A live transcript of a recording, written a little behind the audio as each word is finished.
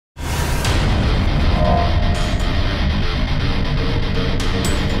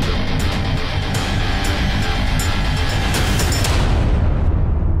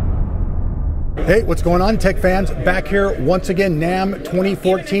Hey, what's going on, tech fans? Back here once again, NAMM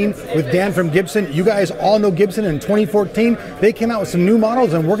 2014 with Dan from Gibson. You guys all know Gibson. In 2014, they came out with some new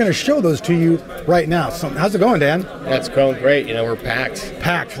models, and we're going to show those to you right now. So, how's it going, Dan? That's going great. You know, we're packed.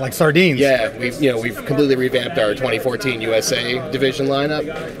 Packed like sardines. Yeah, we've completely revamped our 2014 USA division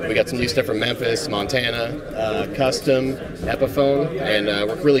lineup. We got some new stuff from Memphis, Montana, Custom, Epiphone, and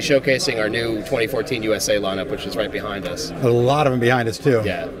we're really showcasing our new 2014 USA lineup, which is right behind us. A lot of them behind us too.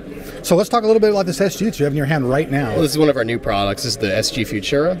 Yeah. So let's talk a little bit about this SG that you have in your hand right now. Well, this is one of our new products. This is the SG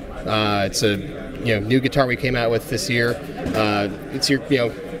Futura. It's a new guitar we came out with this year. It's your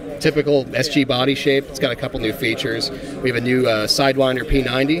typical SG body shape. It's got a couple new features. We have a new Sidewinder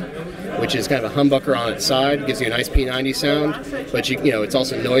P90, which is kind of a humbucker on its side. It gives you a nice P90 sound, but it's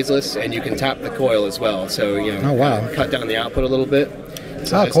also noiseless, and you can tap the coil as well. So oh, wow. Cut down the output a little bit.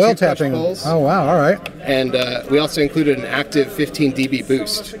 So coil tapping. Oh, wow, all right. And we also included an active 15 dB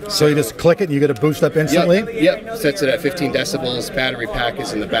boost. So you just click it and you get a boost up instantly? Yep. Sets it at 15 decibels. Battery pack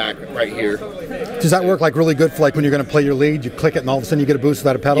is in the back right here. Does that work like really good for like when you're going to play your lead? You click it and all of a sudden you get a boost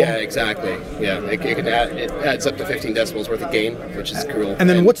without a pedal? Yeah, exactly. Yeah, it adds up to 15 decibels worth of gain, which is cool. And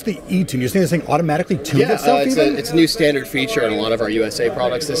then what's the E-tune? You think this thing automatically tunes itself even? It's a new standard feature in a lot of our USA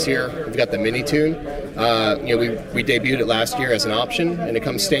products this year. We've got the mini tune. We debuted it last year as an option, and it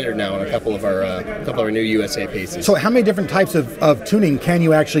comes standard now in a couple of our new USA pieces. So how many different types of tuning can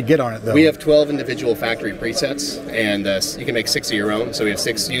you actually get on it, though? We have 12 individual factory presets, and you can make 6 of your own. So we have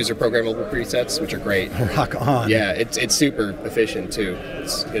 6 user programmable presets, which are great. Rock on. Yeah, it's super efficient, too.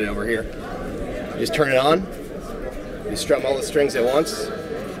 Let's get it over here. You just turn it on. You strum all the strings at once,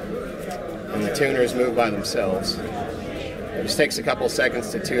 and the tuners move by themselves. It just takes a couple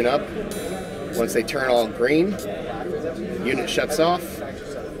seconds to tune up. Once they turn all green, the unit shuts off,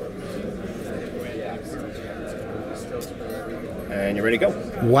 and you're ready to go.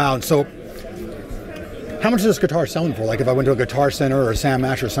 Wow. And so how much is this guitar selling for? Like if I went to a Guitar Center or a Sam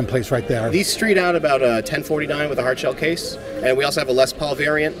Ash or someplace right there? These street out about $10.49 with a hard shell case, and we also have a Les Paul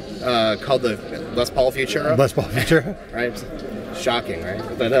variant called the Les Paul Futura. Les Paul Futura. Right? Shocking, right?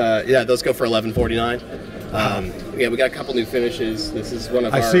 But yeah, those go for $11.49. Yeah, we got a couple new finishes. This is one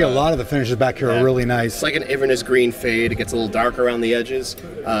of our... I see a lot of the finishes back here are really nice. It's like an Inverness green fade. It gets a little darker around the edges.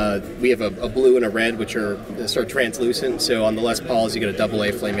 We have a blue and a red, which are sort of translucent. So on the Les Pauls, you get a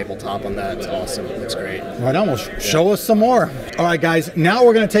double-A flame maple top on that. It's awesome. It looks great. Right on. Well, show us some more. All right, guys. Now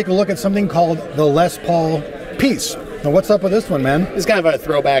we're going to take a look at something called the Les Paul piece. Now, what's up with this one, man? It's kind of a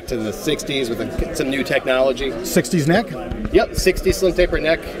throwback to the 60s with some new technology. 60s neck? Yep, 60 slim taper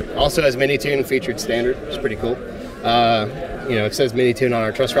neck. Also has mini tune featured standard, which is pretty cool. It says mini tune on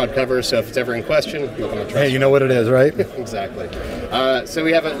our truss rod cover, so if it's ever in question, look on the truss. Hey, you know what it is, right? Exactly. So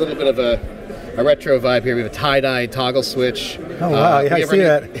we have a little bit of a retro vibe here. We have a tie-dye toggle switch. Oh, wow, yeah, I see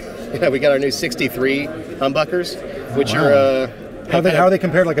that. Yeah, we got our new 63 humbuckers, which are... How are they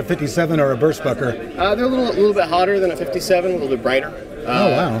compared to like a 57 or a burst bucker? They're a little bit hotter than a 57, a little bit brighter.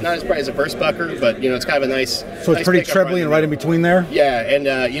 Oh, wow. Not as bright as a burst bucker, but it's kind of a nice... So it's pretty trebly and right in between there? Yeah,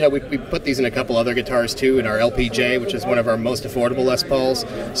 and we put these in a couple other guitars too, in our LPJ, which is one of our most affordable Les Pauls.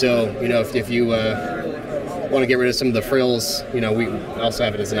 So, if you want to get rid of some of the frills, we also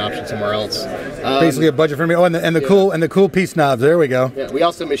have it as an option somewhere else. Basically a budget for me. Oh, and the cool piece knobs. There we go. Yeah, we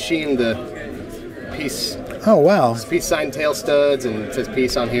also machined the piece. Oh, wow. It's piece signed tail studs, and it says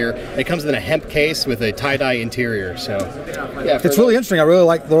piece on here. It comes in a hemp case with a tie-dye interior. So, yeah. It's really interesting. I really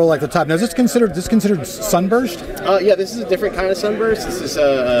like the top. Now, is this considered sunburst? Yeah, this is a different kind of sunburst. This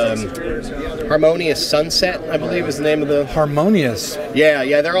is Harmonious Sunset, I believe is the name of the... Harmonious?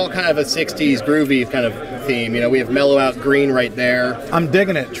 Yeah, they're all kind of a 60s groovy kind of theme. We have Mellow Out Green right there. I'm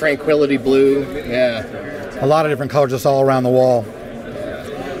digging it. Tranquility Blue, yeah. A lot of different colors just all around the wall.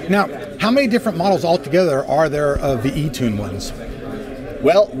 Now, how many different models altogether are there of the E-Tune ones?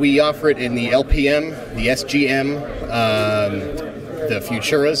 Well, we offer it in the LPM, the SGM, the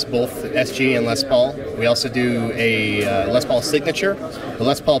Futuras, both SG and Les Paul. We also do a Les Paul Signature, the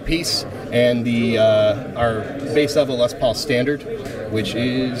Les Paul piece, and our base level Les Paul Standard, which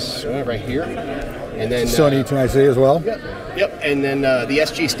is right here. And then so an E-Tune I see as well. Yep. And then the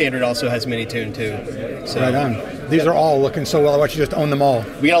SG Standard also has mini tune too. So, right on. These are all looking so well. I want you just own them all.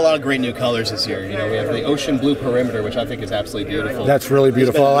 We got a lot of great new colors this year. We have the Ocean Blue Perimeter, which I think is absolutely beautiful. That's really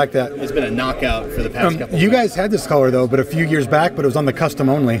beautiful. I like that. It's been a knockout for the past couple of You guys had this color though, but a few years back, but it was on the custom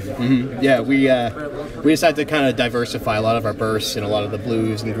only. Mm-hmm. Yeah, we decided to kind of diversify a lot of our bursts and a lot of the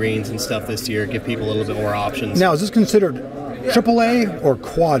blues and greens and stuff this year, give people a little bit more options. Now, is this considered AAA or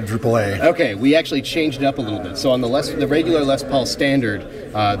quadruple A? Okay, we actually changed it up a little bit. So on the regular Les Paul Standard,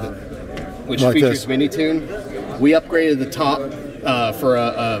 which features mini tune, we upgraded the top for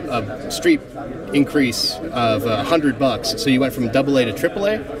a street increase of $100. So you went from AA to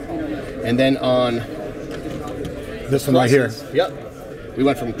AAA, and then on this one right here. Yep. We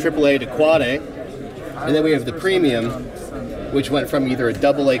went from AAA to Quad A, and then we have the Premium, which went from either a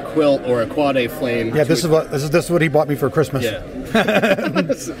AA quilt or a Quad A flame. Yeah, this is what he bought me for Christmas. Yeah.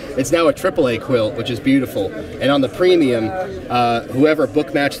 It's now a AAA quilt, which is beautiful. And on the Premium, whoever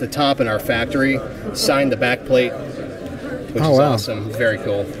book matched the top in our factory signed the back plate, which is awesome. Very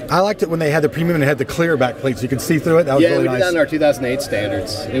cool. I liked it when they had the Premium and it had the clear back plate so you could see through it. That was really nice. Yeah, we did that in our 2008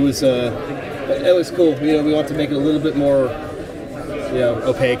 standards. It was cool. We want to make it a little bit more,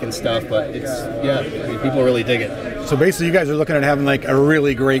 opaque and stuff, but people really dig it. So basically, you guys are looking at having like a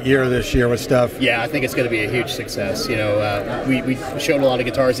really great year this year with stuff. Yeah, I think it's going to be a huge success. We showed a lot of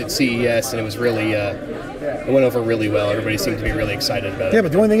guitars at CES, and it was really it went over really well. Everybody seemed to be really excited about it. Yeah,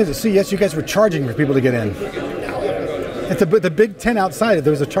 but the only thing is at CES, you guys were charging for people to get in. At the big tent outside,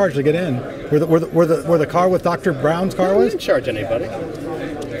 there was a charge to get in. Where the car with Dr. Brown's car was? We didn't charge anybody.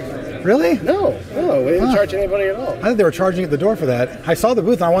 Really? No, we didn't charge anybody at all. I think they were charging at the door for that. I saw the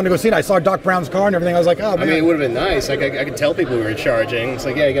booth and I wanted to go see it. I saw Doc Brown's car and everything. I was like, oh man. I mean, it would have been nice. Like I could tell people we were charging. It's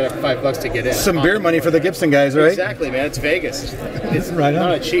like, yeah, you got $5 to get in. Some beer money for the Gibson guys, right? Exactly, man. It's Vegas. It's right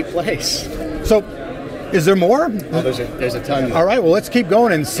not a cheap place. So, is there more? Oh, there's a ton more. All right, well, let's keep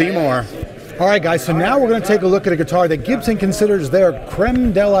going and see more. All right, guys, so now we're going to take a look at a guitar that Gibson considers their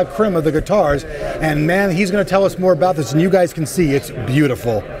creme de la creme of the guitars. And, man, he's going to tell us more about this, and you guys can see it's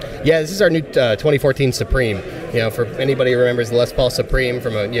beautiful. Yeah, this is our new 2014 Supreme. For anybody who remembers the Les Paul Supreme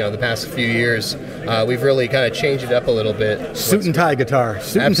from the past few years, we've really kind of changed it up a little bit. Suit and tie guitar.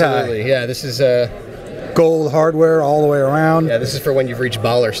 Suit and tie. Absolutely, yeah. This is gold hardware all the way around. Yeah, this is for when you've reached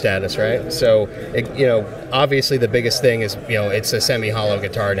baller status, right? So, obviously the biggest thing is, it's a semi-hollow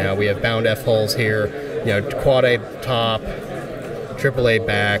guitar now. We have bound F holes here, Quad A top, AAA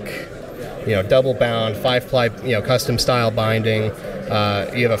back, double bound, 5-ply, custom style binding.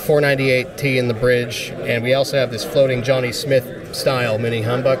 You have a 498T in the bridge, and we also have this floating Johnny Smith style mini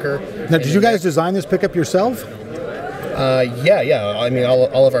humbucker. Now, did you guys design this pickup yourself? Yeah. I mean,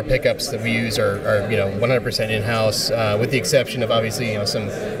 all of our pickups that we use are 100% in-house, with the exception of obviously some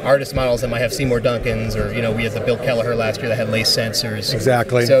artist models that might have Seymour Duncans, or we had the Bill Kelleher last year that had lace sensors.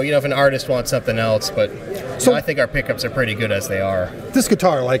 Exactly. So if an artist wants something else, but I think our pickups are pretty good as they are. This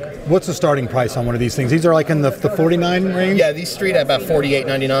guitar, what's the starting price on one of these things? These are in the 49 range. Yeah, these street at about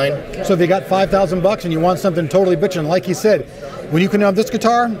 $48.99. So if you got $5,000 and you want something totally bitchin', like he said, when you can have this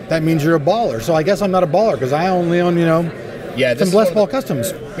guitar, that means you're a baller. So I guess I'm not a baller because I only own, some Les Paul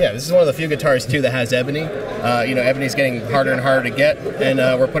Customs. Yeah, this is one of the few guitars too that has ebony. Ebony's getting harder and harder to get, and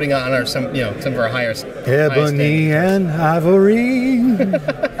we're putting on some of our highest. Ebony and ivory.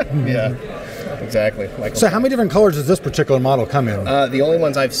 Yeah, exactly. So how many different colors does this particular model come in? The only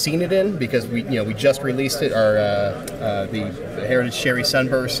ones I've seen it in, because we just released it, are the Heritage Sherry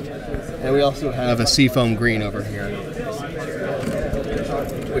Sunburst, and we also have a Seafoam Green over here,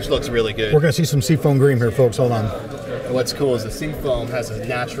 which looks really good. We're going to see some Seafoam Green here, folks. Hold on. What's cool is the Seafoam has a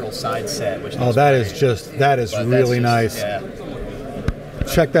natural side set, which that is really nice. Yeah.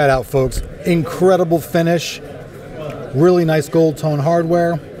 Check that out, folks. Incredible finish. Really nice gold tone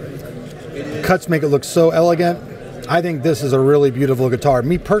hardware. Cuts make it look so elegant. I think this is a really beautiful guitar.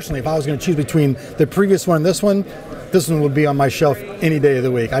 Me personally, if I was going to choose between the previous one and this one would be on my shelf any day of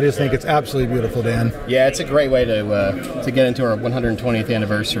the week. I just think it's absolutely beautiful, Dan. Yeah, it's a great way to get into our 120th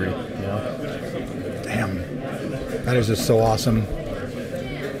anniversary. Damn, that is just so awesome.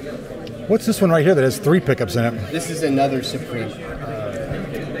 What's this one right here that has 3 pickups in it? This is another Supreme.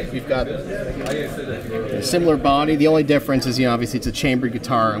 We've got a similar body. The only difference is, obviously it's a chambered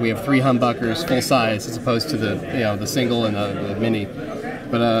guitar. We have 3 humbuckers, full size, as opposed to the single and the mini.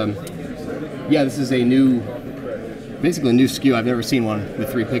 But this is basically a new SKU. I've never seen one with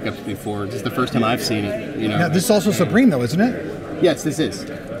 3 pickups before. This is the first time I've seen it. Now, this is also Supreme, though, isn't it? Yes, this is.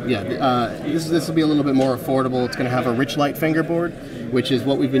 Yeah, this will be a little bit more affordable. It's going to have a rich light fingerboard, which is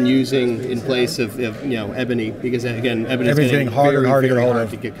what we've been using in place of ebony, because again, ebony's getting harder and harder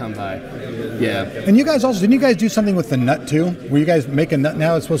to come by. Yeah. And you guys didn't you guys do something with the nut too? Where you guys make a nut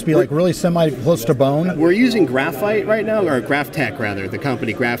now? It's supposed to be really semi close to bone. We're using graphite right now, or Graphtec rather, the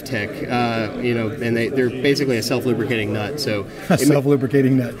company Graphtec. And they're basically a self-lubricating nut. So a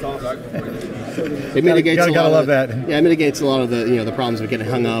self-lubricating nut. It mitigates gotta love that. Yeah, it mitigates a lot of the problems with getting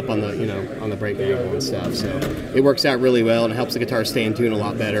hung up on the brake angle and stuff. So it works out really well, and it helps the guitar stay in tune a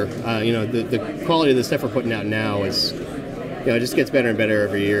lot better. The quality of the stuff we're putting out now is it just gets better and better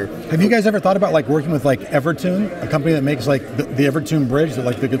every year. Have you guys ever thought about like working with like Evertune, a company that makes like the Evertune bridge,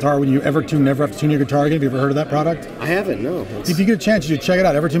 like the guitar when you Evertune, never have to tune your guitar again? Have you ever heard of that product? I haven't, no. If you get a chance, you should check it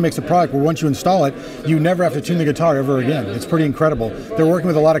out. Evertune makes a product where once you install it, you never have to tune the guitar ever again. It's pretty incredible. They're working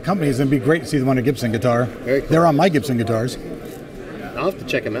with a lot of companies, and it'd be great to see them on a Gibson guitar. Very cool. They're on my Gibson guitars. I'll have to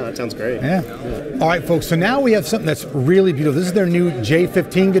check them out. That sounds great. Yeah. All right, folks. So now we have something that's really beautiful. This is their new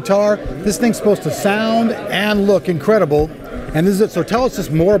J15 guitar. This thing's supposed to sound and look incredible. And this is it. So tell us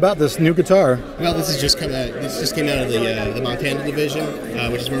just more about this new guitar. Well, this just came out of the Montana division,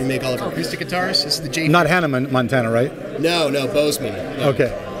 which is where we make all of our acoustic guitars. This is the J. Not Hannah, Montana, right? No, Bozeman. No. Okay.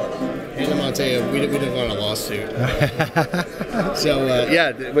 Hannah, Montana. We didn't want a lawsuit. So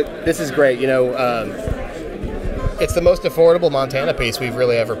yeah, this is great. It's the most affordable Montana piece we've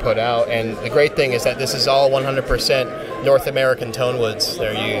really ever put out, and the great thing is that this is all 100% North American tone woods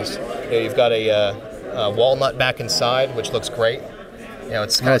that are used. You've got a walnut back inside, which looks great.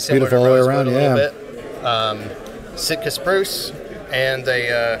 It's kind of similar to rosewood a little bit. Sitka spruce and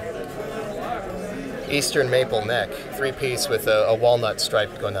a eastern maple neck, 3-piece with a walnut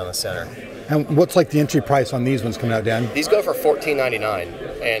stripe going down the center. And what's like the entry price on these ones coming out, Dan? These go for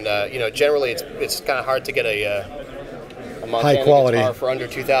 $14.99, and generally it's kind of hard to get a Montana high quality guitar for under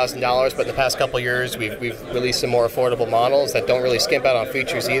 $2,000, but in the past couple of years we've released some more affordable models that don't really skimp out on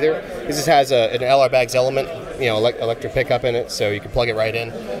features either. This has an LR Baggs Element, electric pickup in it, so you can plug it right in.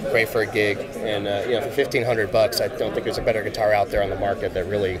 Great for a gig, and for $1,500, I don't think there's a better guitar out there on the market that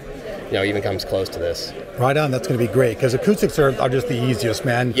really even comes close to this. Right on. That's going to be great because acoustics are just the easiest,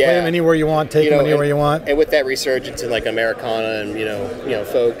 man. Yeah. Play them anywhere you want, take them anywhere you want. And with that resurgence in like Americana and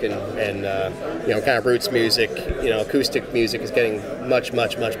folk and kind of roots music, acoustic music is getting much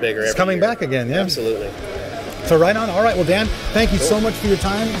bigger. It's coming back again, yeah. Absolutely. So right on. All right. Well, Dan, thank you so much for your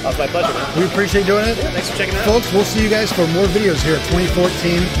time. It's my pleasure, man. We appreciate doing it. Yeah, thanks for checking it out. Folks, we'll see you guys for more videos here at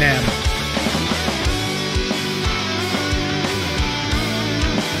 2014 NAMM.